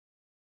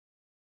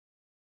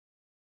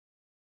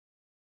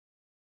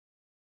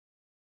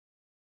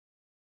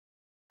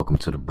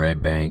Welcome to the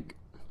bread bank.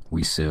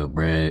 We sell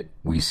bread,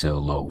 we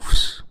sell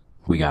loaves.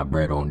 We got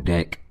bread on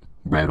deck,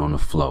 bread on the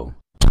floor.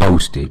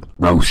 Toasted.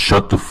 Bro,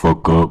 shut the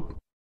fuck up.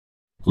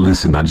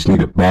 Listen, I just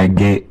need a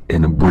baguette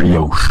and a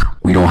brioche.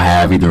 We don't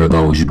have either of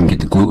those. You can get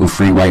the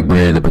gluten-free white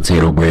bread, the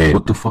potato bread.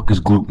 What the fuck is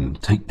gluten?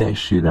 Take that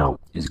shit out.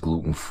 It's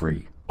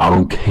gluten-free. I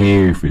don't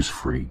care if it's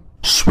free.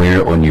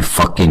 Swear on your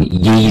fucking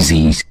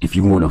Yeezys. If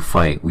you wanna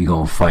fight, we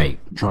gon' fight.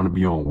 You trying to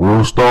be on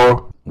World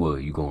Star?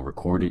 What, you gonna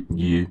record it?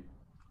 Yeah.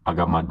 I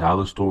got my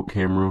dollar store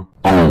camera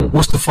on.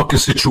 What's the fucking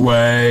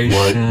situation?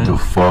 What the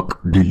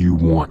fuck do you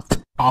want?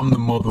 I'm the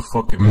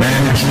motherfucking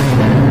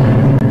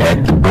manager.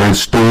 At the bread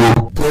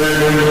store,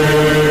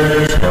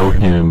 tell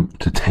him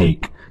to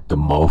take the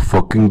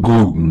motherfucking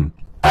gluten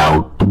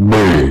out the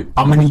bread.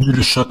 I'm gonna need you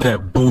to shut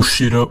that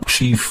bullshit up,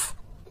 Chief.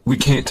 We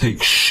can't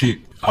take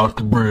shit out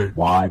the bread.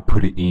 Why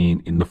put it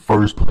in the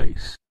first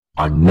place?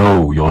 I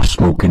know y'all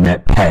smoking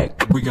that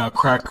pack. We got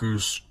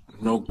crackers,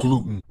 no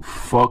gluten.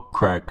 Fuck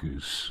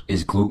crackers.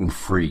 It's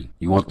gluten-free.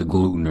 You want the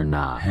gluten or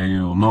not?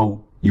 Hell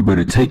no. You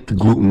better take the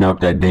gluten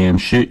out that damn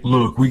shit.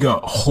 Look, we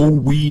got whole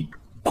wheat,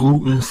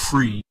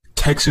 gluten-free.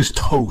 Texas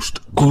toast,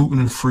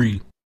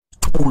 gluten-free.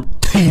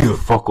 Tortilla.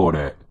 Fuck all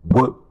that.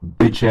 What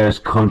bitch-ass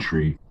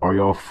country are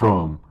y'all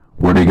from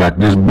where they got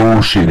this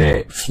bullshit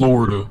at?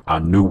 Florida. I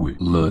knew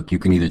it. Look, you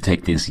can either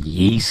take this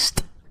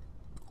yeast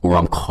or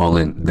I'm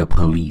calling the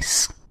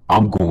police.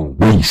 I'm going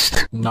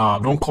waste. Nah,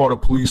 don't call the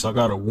police. I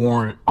got a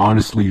warrant.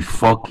 Honestly,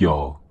 fuck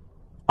y'all.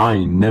 I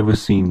ain't never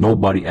seen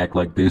nobody act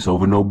like this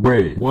over no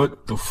bread.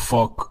 What the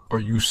fuck are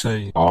you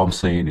saying? All I'm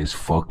saying is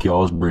fuck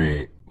y'all's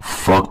bread.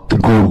 Fuck the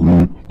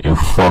gluten and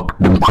fuck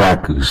them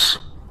crackers.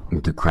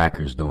 The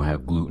crackers don't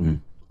have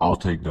gluten. I'll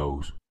take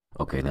those.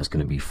 Okay, that's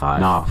gonna be $5.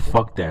 Nah,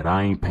 fuck that.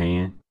 I ain't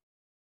paying.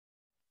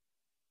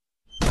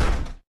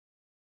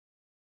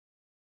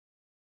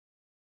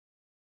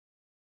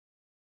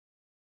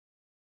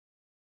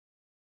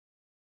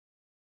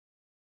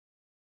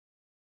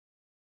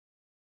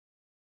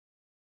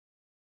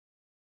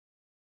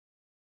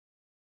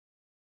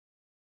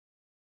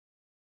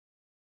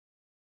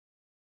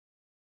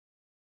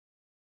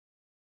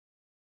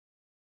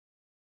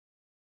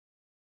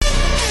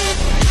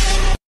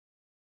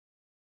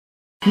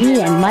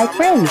 Me and my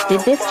friends did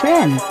this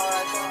trend.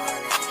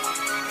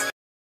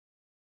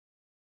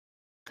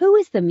 Who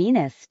is the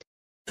meanest?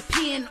 A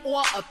pen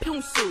or a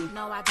pencil?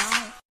 No, I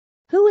don't.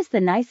 Who is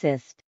the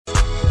nicest?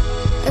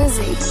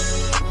 Uzi.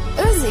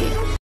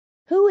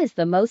 Who is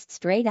the most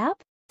straight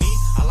up?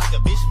 I like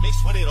a bitch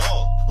mixed with it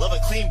all. Love a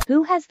clean.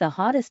 Who has the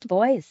hottest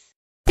voice?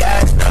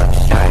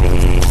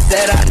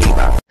 Said I need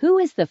my. Who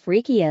is the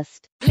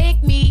freakiest?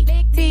 Lick me,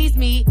 tease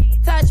me,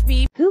 touch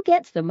me. Who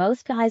gets the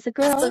most guys a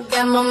girl? Look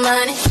at my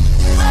money.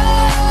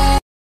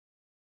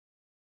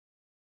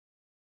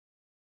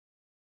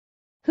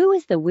 Who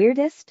is the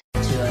weirdest?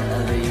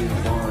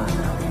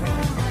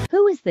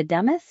 Who is the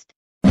dumbest?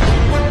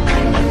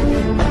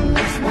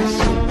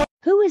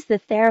 Who is the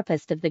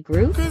therapist of the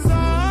group?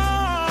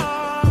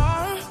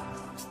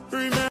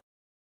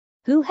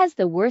 Who has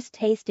the worst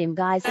taste in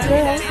guys and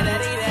girls?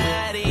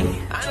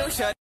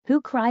 Who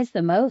cries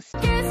the most?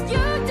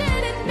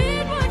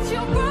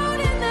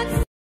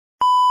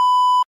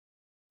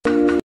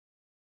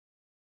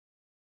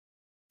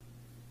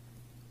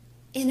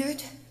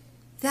 Innard,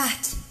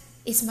 that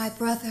is my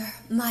brother,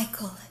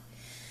 Michael.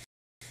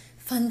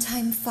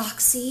 Funtime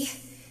Foxy,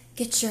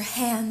 get your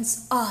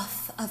hands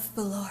off of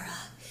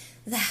Ballora.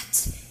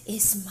 That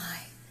is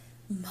my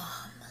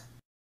mom.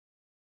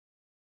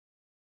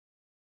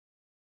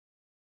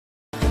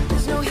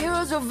 There's no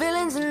heroes or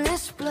villains in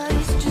this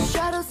place, just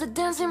shadows that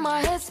dance in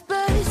my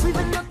headspace,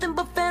 leaving nothing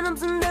but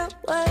phantoms in their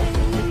way.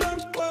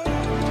 There's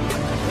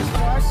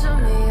parts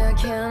of me I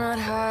cannot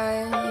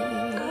hide.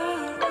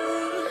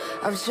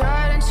 I've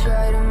tried and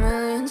tried a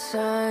million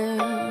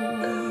times.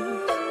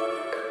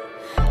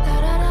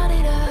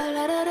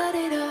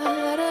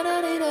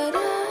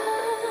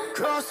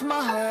 Cross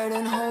my heart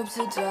and hope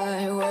to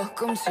die.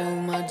 Welcome to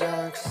my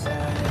dark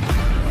side.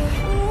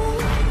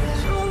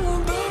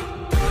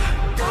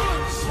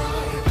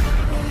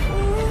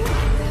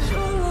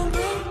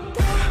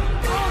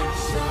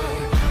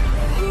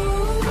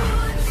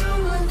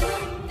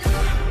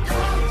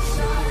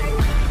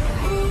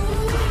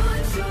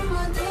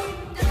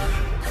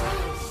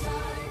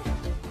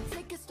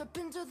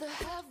 Into the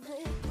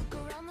heaven, look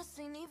around the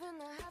scene, even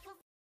the half of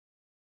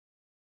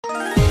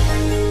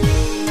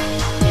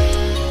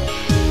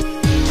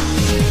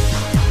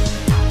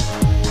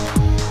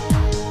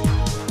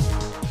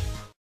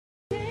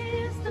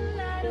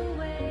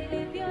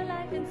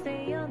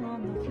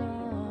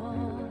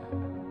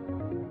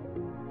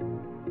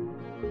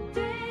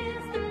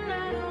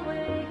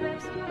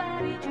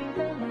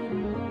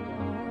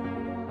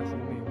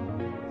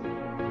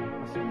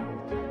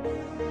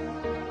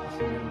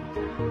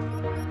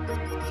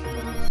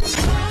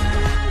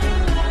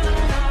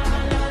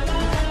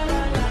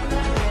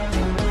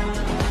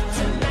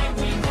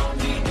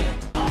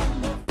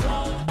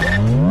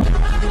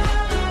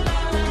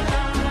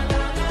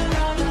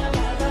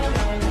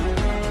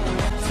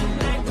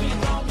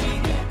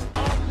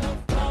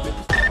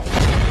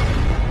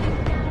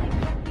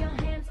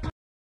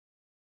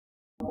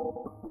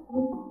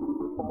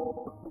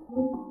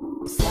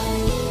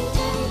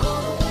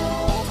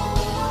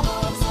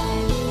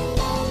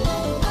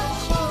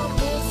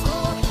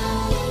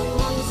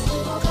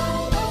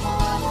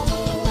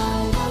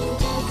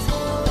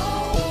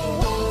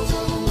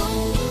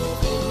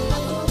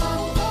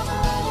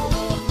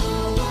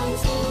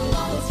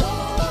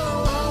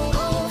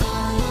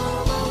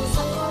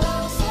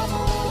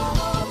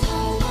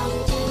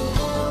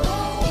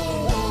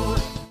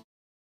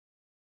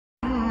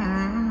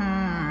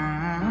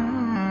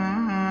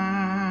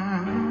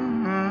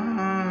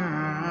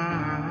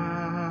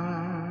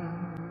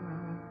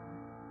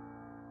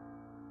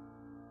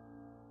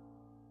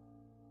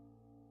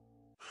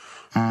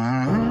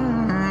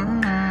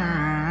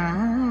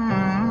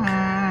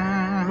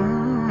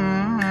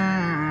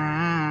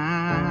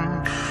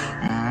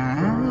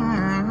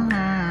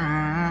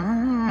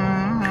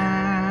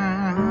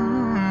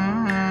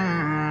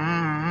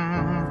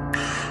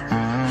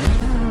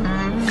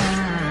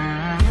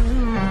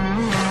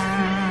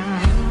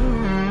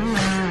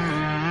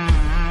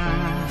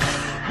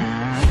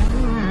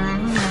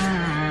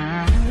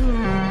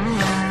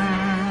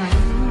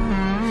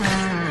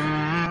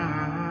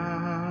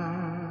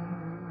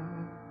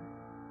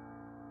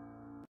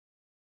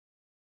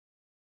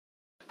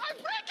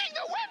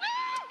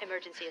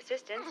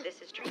assistance.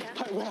 This is Trina.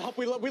 Well,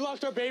 we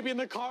locked our baby in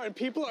the car and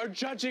people are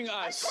judging us.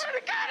 I swear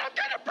to God, I'm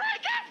gonna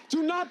break it!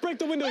 Do not break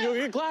the window. You'll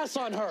get glass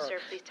on her. Sir,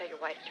 please tell your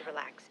wife to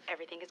relax.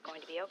 Everything is going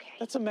to be okay.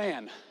 That's a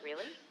man.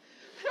 Really?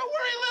 Don't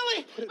worry,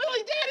 Lily.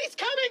 Lily, Daddy's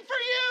coming for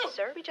you.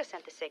 Sir, we just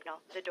sent the signal.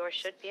 The door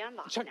should be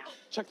unlocked now.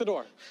 Check the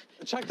door.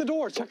 Check the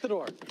door. Check the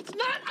door. It's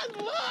not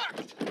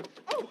unlocked.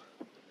 Oh.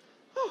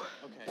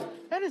 Okay.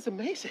 That is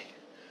amazing.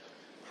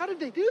 How did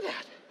they do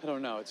that? I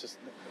don't know. It's just,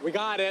 we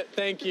got it.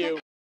 Thank you.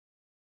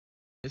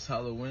 It's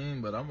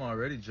Halloween, but I'm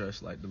already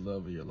dressed like the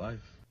love of your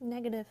life.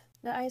 Negative.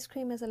 The ice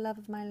cream is the love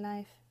of my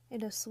life.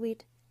 It is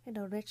sweet, it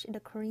is rich, it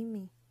is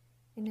creamy.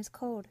 It is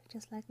cold,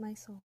 just like my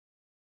soul.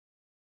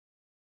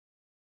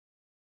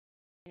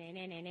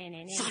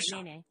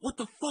 Sasha, what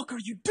the fuck are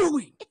you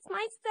doing? It's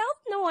my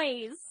stealth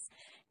noise.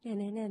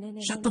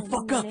 Shut the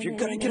fuck up, you're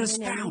gonna get us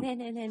found.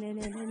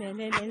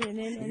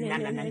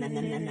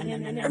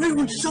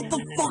 Everyone shut the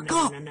fuck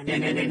up.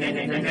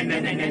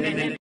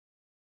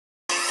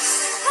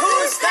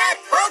 Who's that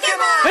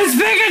Pokemon? It's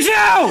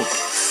Pikachu!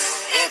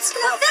 It's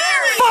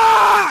Clefairy!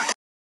 Fuck!